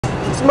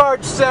It's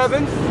March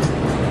 7th,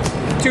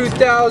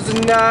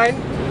 2009,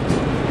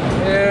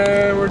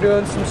 and we're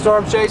doing some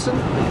storm chasing,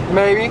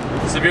 maybe.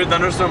 Severe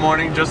thunderstorm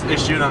warning just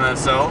issued on that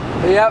cell.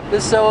 Yep,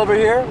 this cell over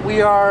here. We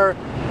are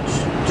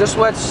just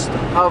west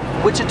of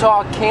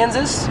Wichita,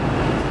 Kansas,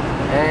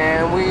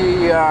 and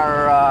we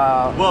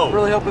are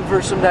really hoping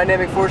for some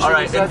dynamic forces. All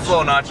right,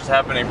 inflow notch is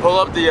happening. Pull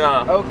up the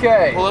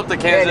pull up the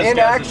Kansas in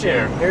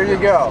action. Here you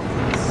go.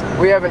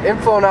 We have an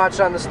inflow notch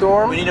on the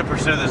storm. We need to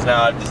pursue this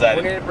now, I've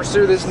decided. We need to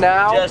pursue this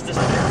now. It's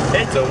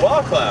a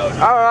wall cloud.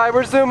 Alright,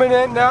 we're zooming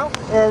in now.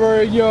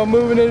 We're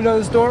moving in on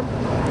the storm.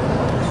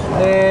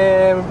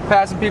 And we're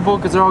passing people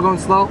because they're all going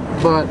slow.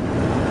 But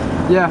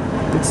yeah,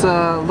 it's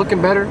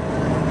looking better.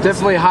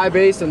 Definitely high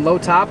base and low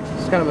top.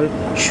 It's kind of a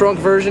shrunk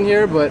version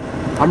here, but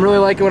I'm really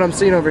liking what I'm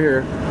seeing over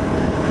here.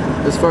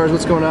 As far as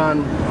what's going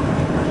on.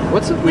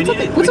 What's on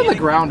the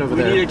ground over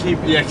there? We need to keep,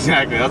 yeah,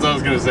 exactly. That's what I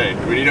was going to say.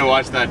 We need to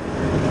watch that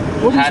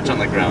hatch on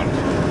the ground.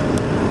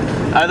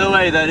 Either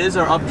way, that is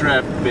our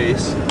updraft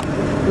base.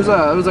 There's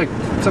like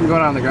something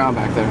going on the ground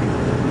back there.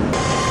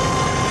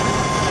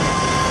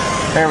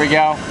 There we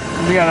go.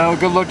 We got a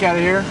good look at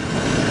it here.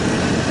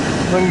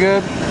 Looking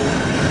good.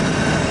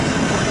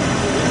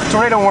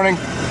 Tornado warning.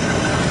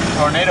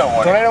 Tornado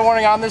warning. Tornado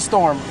warning on this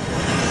storm.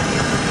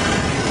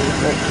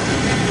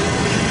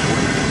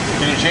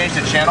 Can you change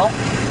the channel?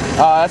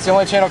 That's the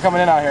only channel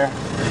coming in out here.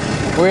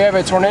 We have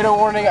a tornado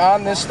warning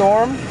on this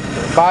storm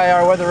by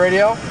our weather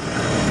radio.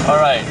 All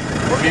right.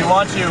 We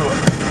want you.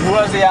 Who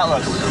has the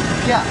atlas?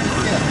 Yeah.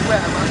 The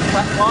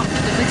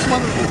next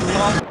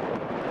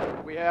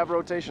one. We have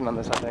rotation on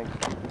this, I think.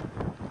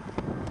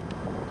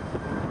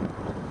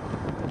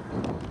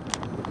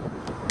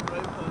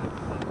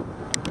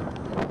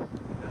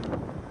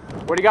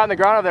 What do you got on the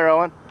ground over there,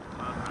 Owen?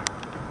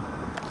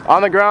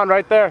 On the ground,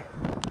 right there.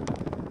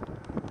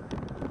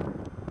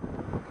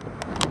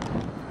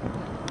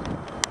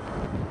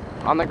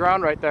 On the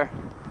ground, right there.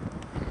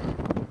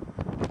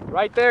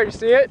 Right there, you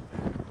see it?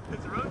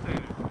 It's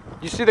rotating.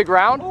 You see the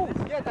ground? Oh,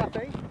 yeah, that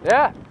thing.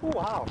 Yeah. Oh,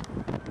 wow.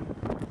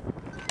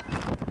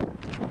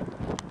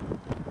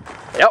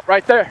 Yep,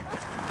 right there.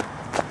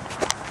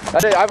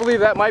 I believe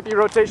that might be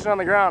rotation on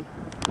the ground.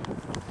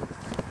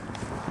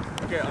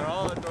 Okay, are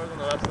all the doors on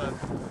the left side?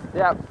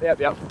 Yep. That's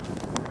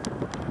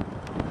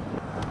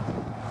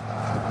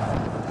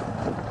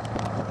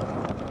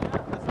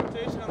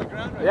rotation on the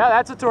ground right Yeah,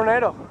 that's a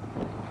tornado.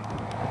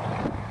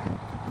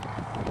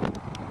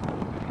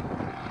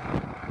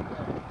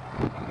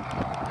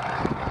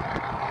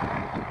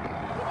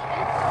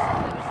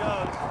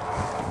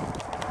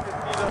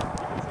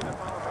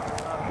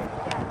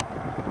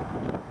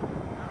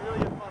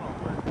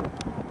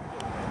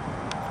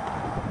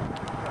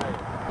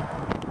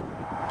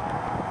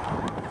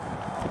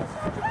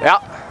 Yeah,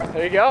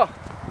 there you go.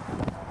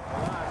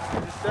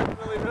 It's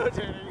definitely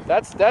rotating.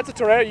 That's a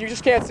tornado. You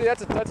just can't see.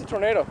 That's a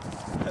tornado.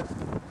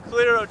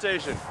 Clear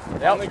rotation.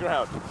 Yep. On the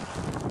ground.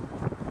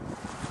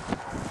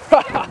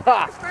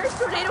 First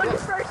tornado and your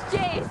first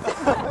chase. Here,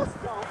 go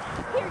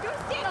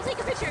stand. I'll take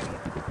a picture of you.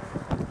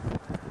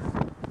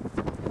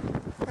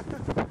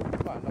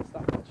 Come on, no,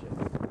 stop that shit.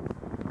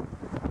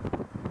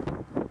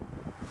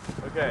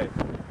 Okay.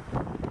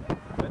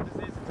 That just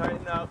needs to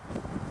tighten up.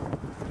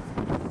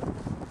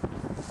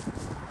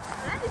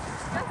 That is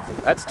disgusting.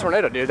 That's a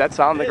tornado, dude. That's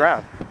on the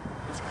ground.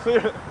 It's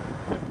clear.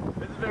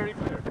 It's very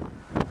clear.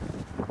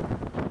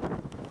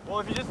 Well,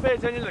 if you just pay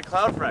attention to the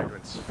cloud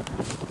fragments,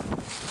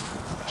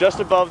 just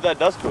above that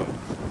dust plume.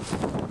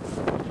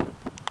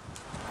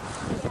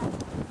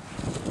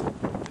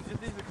 It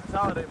just needs to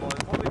consolidate more.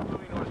 It's only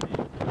moving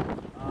northeast.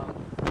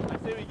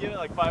 I'd say we give it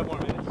like 5 more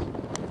minutes.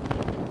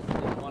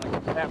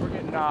 Yeah, we're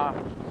getting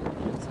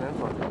some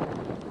info.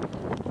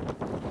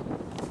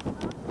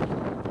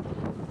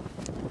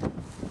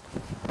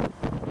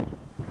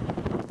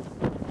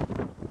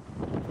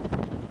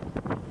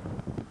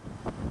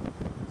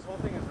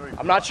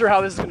 I'm not sure how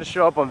this is going to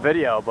show up on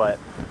video, but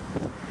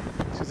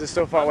because it's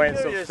so far away and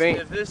so faint.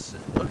 If this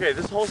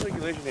whole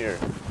circulation here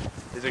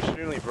is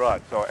extremely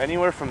broad, so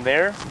anywhere from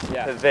there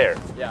to there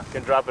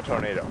can drop a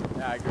tornado.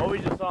 Yeah, I agree. What we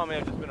just saw may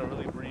have just been a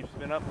really brief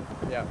spin up.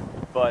 Yeah.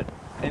 But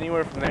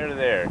anywhere from there to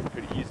there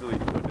could easily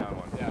put down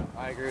one. Yeah,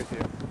 I agree with you.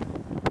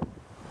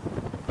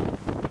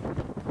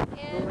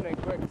 And Moving in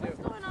quick too. what's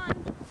going on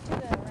to the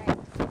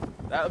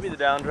right? That would be the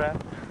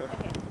downdraft.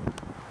 Okay.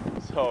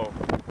 So,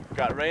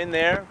 got rain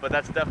there, but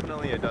that's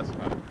definitely a dust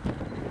cloud.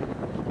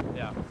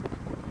 Yeah.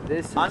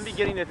 I'm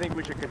beginning to think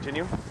we should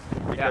continue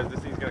because this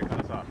thing's gonna cut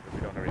us off if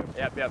we don't hurry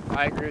up. Yep.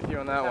 I agree with you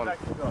on that one.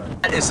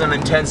 That is some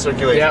intense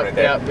circulation right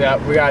there.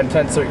 Yep. We got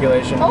intense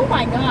circulation. Oh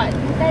my god,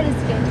 that is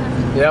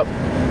fantastic. Yep.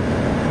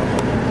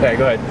 Yeah,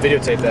 go ahead.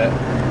 Videotape that.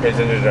 Okay,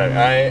 so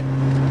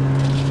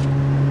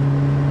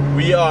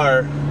we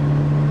are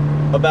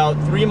about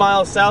 3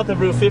 miles south of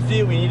Route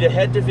 50. We need to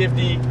head to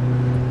 50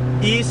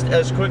 east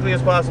as quickly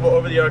as possible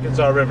over the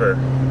Arkansas River.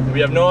 We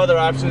have no other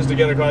options to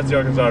get across the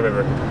Arkansas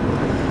River.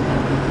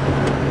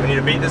 We need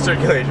to beat the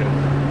circulation.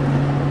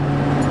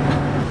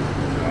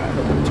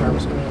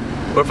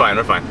 We're fine.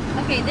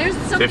 Okay, there's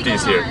something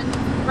 50's going here.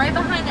 on right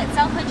behind that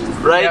South Hutchinson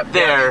right Yep,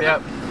 there.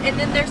 Yep. And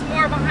then there's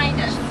more behind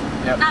us.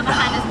 Yep. Not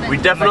behind us, but We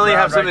definitely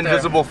have some right there.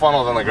 invisible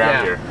funnels on the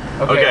ground here.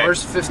 Okay,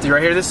 where's 50?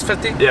 Right here? This is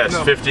 50? Yes,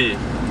 No. 50.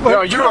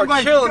 Yo, you are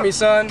killing me,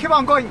 son. Keep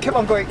on going, keep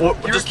on going. Well,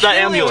 just that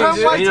killing me, ambulance.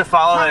 dude. We need to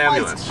follow Turn that right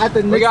ambulance. At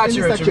the We next got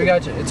you, Richard. We intersection.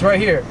 got you. It's right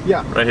here.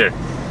 Yeah. Right here.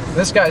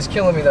 This guy's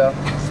killing me, though.